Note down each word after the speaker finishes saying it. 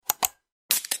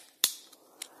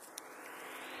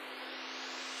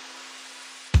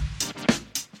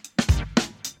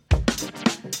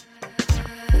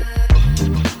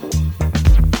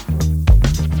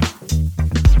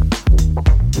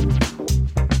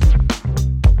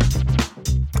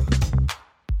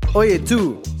Oye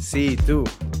tú, sí tú,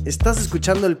 estás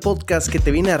escuchando el podcast que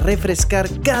te viene a refrescar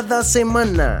cada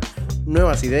semana.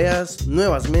 Nuevas ideas,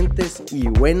 nuevas mentes y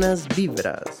buenas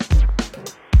vibras.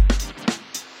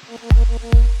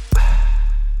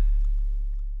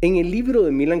 En el libro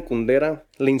de Milan Kundera,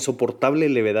 La insoportable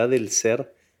levedad del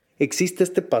ser, existe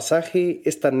este pasaje,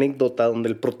 esta anécdota donde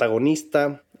el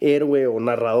protagonista, héroe o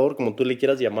narrador, como tú le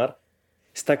quieras llamar,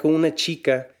 está con una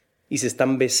chica y se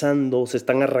están besando, se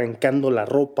están arrancando la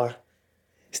ropa,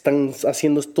 están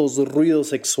haciendo estos ruidos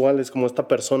sexuales como esta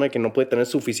persona que no puede tener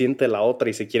suficiente de la otra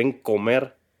y se quieren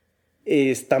comer.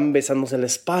 Están besándose la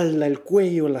espalda, el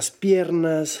cuello, las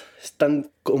piernas,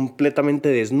 están completamente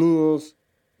desnudos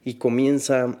y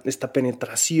comienza esta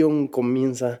penetración,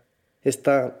 comienza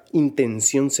esta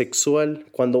intención sexual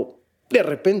cuando de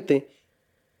repente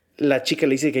la chica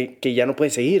le dice que ya no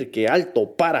puede seguir, que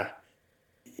alto, para.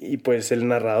 Y pues el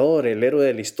narrador, el héroe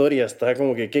de la historia, está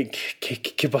como que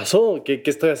 ¿qué pasó? ¿Qué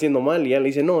estoy haciendo mal? Y ella le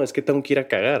dice, no, es que tengo que ir a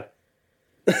cagar.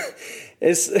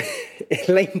 Es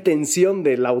la intención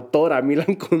de la autora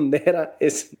Milan Kundera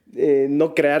es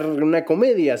no crear una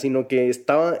comedia, sino que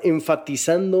estaba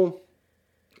enfatizando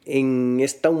en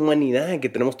esta humanidad que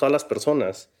tenemos todas las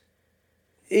personas.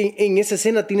 En esa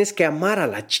escena tienes que amar a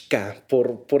la chica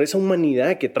por esa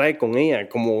humanidad que trae con ella,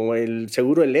 como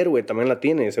seguro el héroe también la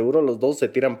tiene, seguro los dos se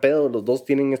tiran pedos, los dos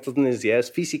tienen estas necesidades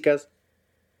físicas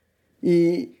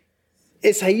y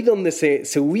es ahí donde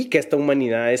se ubica esta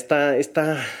humanidad,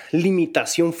 esta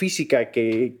limitación física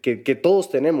que todos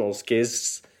tenemos, que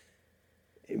es,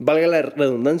 valga la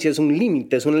redundancia, es un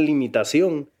límite, es una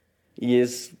limitación. Y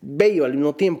es bello al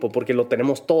mismo tiempo porque lo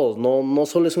tenemos todos. No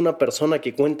solo es una persona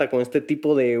que cuenta con este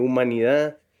tipo de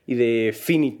humanidad y de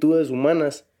finitudes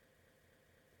humanas.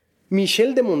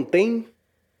 Michel de Montaigne,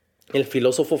 el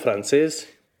filósofo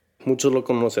francés, muchos lo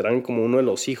conocerán como uno de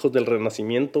los hijos del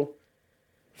Renacimiento,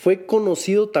 fue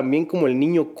conocido también como el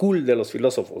niño cool de los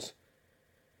filósofos,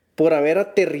 por haber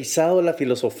aterrizado la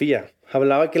filosofía.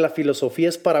 Hablaba que la filosofía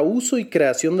es para uso y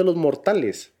creación de los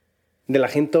mortales, de la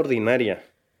gente ordinaria,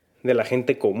 de la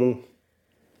gente común.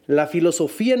 La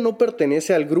filosofía no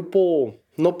pertenece al grupo,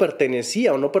 no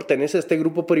pertenecía o no pertenece a este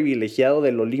grupo privilegiado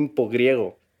del Olimpo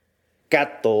griego.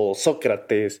 Cato,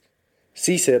 Sócrates,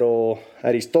 Cícero,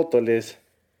 Aristóteles.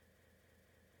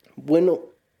 Bueno,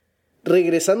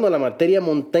 regresando a la materia,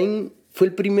 Montaigne fue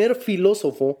el primer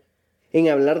filósofo en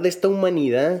hablar de esta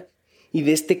humanidad y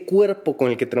de este cuerpo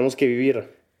con el que tenemos que vivir.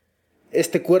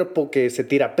 Este cuerpo que se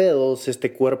tira pedos,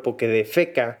 este cuerpo que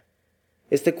defeca,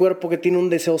 este cuerpo que tiene un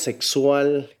deseo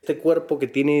sexual, este cuerpo que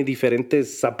tiene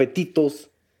diferentes apetitos.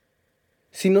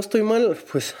 Si no estoy mal,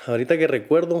 pues ahorita que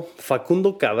recuerdo,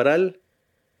 Facundo Cabral,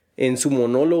 en su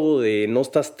monólogo de No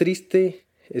estás triste,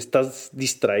 estás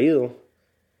distraído,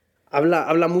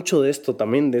 habla mucho de esto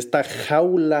también, de esta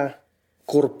jaula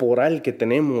corporal que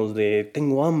tenemos, de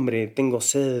tengo hambre, tengo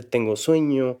sed, tengo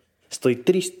sueño, estoy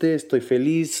triste, estoy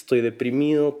feliz, estoy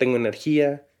deprimido, tengo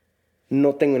energía,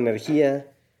 no tengo energía.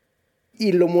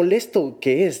 Y lo molesto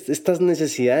que es estas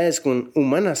necesidades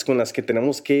humanas con las que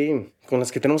tenemos que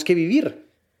vivir.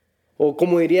 O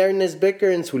como diría Ernest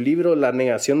Becker en su libro La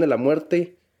negación de la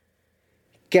muerte,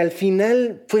 que al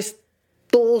final, pues,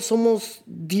 todos somos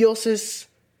dioses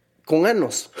con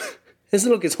anos. Eso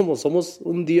es lo que somos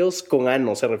un dios con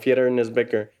anos, se refiere a Ernest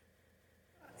Becker.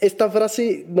 Esta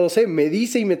frase, no sé, me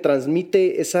dice y me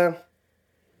transmite esa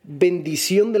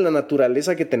bendición de la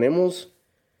naturaleza que tenemos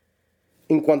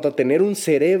en cuanto a tener un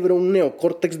cerebro, un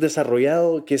neocórtex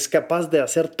desarrollado que es capaz de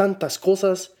hacer tantas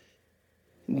cosas,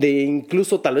 de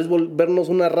incluso tal vez volvernos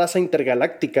una raza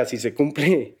intergaláctica si se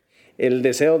cumple el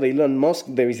deseo de Elon Musk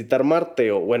de visitar Marte,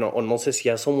 o no sé si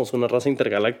ya somos una raza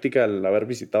intergaláctica al haber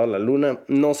visitado la Luna,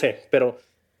 no sé, pero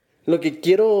lo que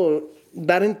quiero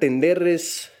dar a entender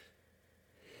es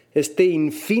este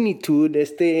infinitud,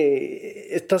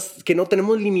 que no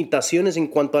tenemos limitaciones en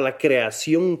cuanto a la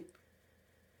creación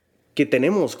que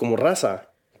tenemos como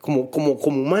raza, como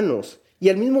humanos. Y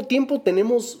al mismo tiempo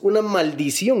tenemos una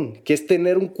maldición, que es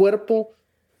tener un cuerpo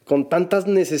con tantas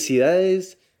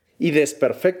necesidades y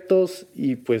desperfectos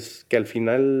y pues que al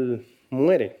final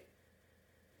muere.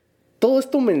 Todo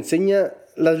esto me enseña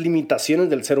las limitaciones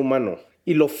del ser humano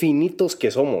y lo finitos que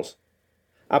somos.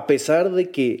 A pesar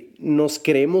de que nos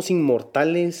creemos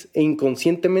inmortales e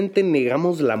inconscientemente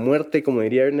negamos la muerte, como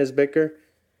diría Ernest Becker,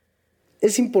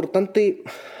 es importante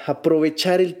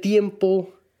aprovechar el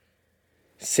tiempo,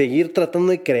 seguir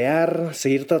tratando de crear,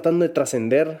 seguir tratando de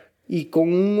trascender y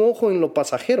con un ojo en lo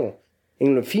pasajero,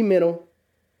 en lo efímero,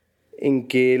 en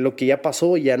que lo que ya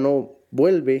pasó ya no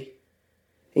vuelve,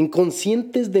 en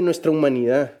conscientes de nuestra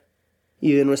humanidad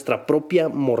y de nuestra propia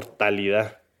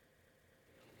mortalidad.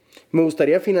 Me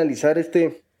gustaría finalizar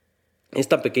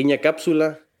esta pequeña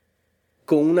cápsula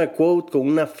con una quote, con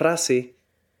una frase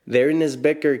de Ernest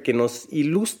Becker que nos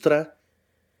ilustra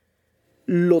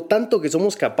lo tanto que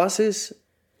somos capaces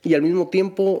y al mismo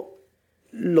tiempo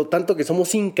lo tanto que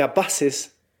somos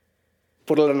incapaces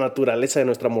por la naturaleza de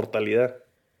nuestra mortalidad.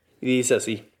 Y dice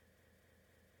así: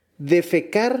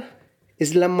 defecar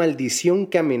es la maldición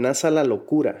que amenaza la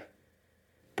locura,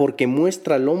 porque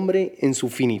muestra al hombre en su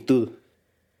finitud,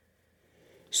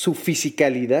 su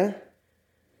fisicalidad,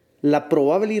 la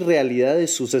probable irrealidad de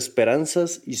sus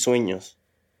esperanzas y sueños.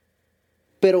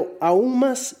 Pero aún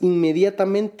más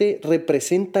inmediatamente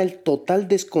representa el total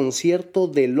desconcierto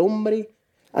del hombre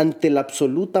ante la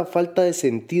absoluta falta de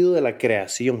sentido de la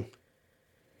creación.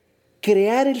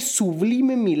 Crear el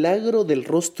sublime milagro del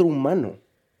rostro humano,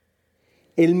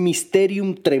 el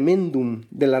mysterium tremendum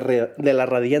de la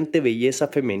radiante belleza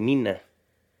femenina,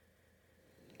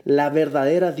 la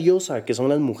verdadera diosa que son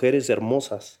las mujeres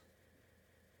hermosas.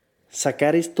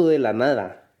 Sacar esto de la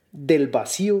nada, del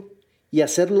vacío, y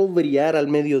hacerlo brillar al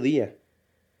mediodía.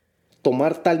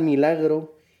 Tomar tal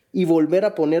milagro y volver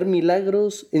a poner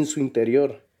milagros en su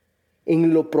interior,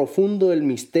 en lo profundo del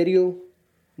misterio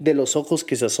de los ojos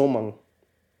que se asoman.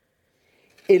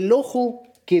 El ojo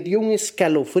que dio un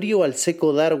escalofrío al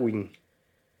seco Darwin.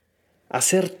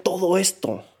 Hacer todo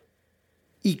esto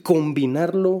y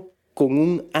combinarlo con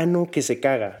un ano que se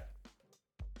caga.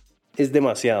 Es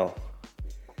demasiado.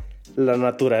 La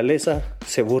naturaleza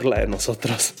se burla de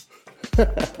nosotros.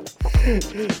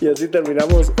 Y así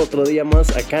terminamos otro día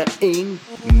más acá en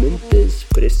Mentes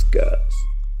Frescas.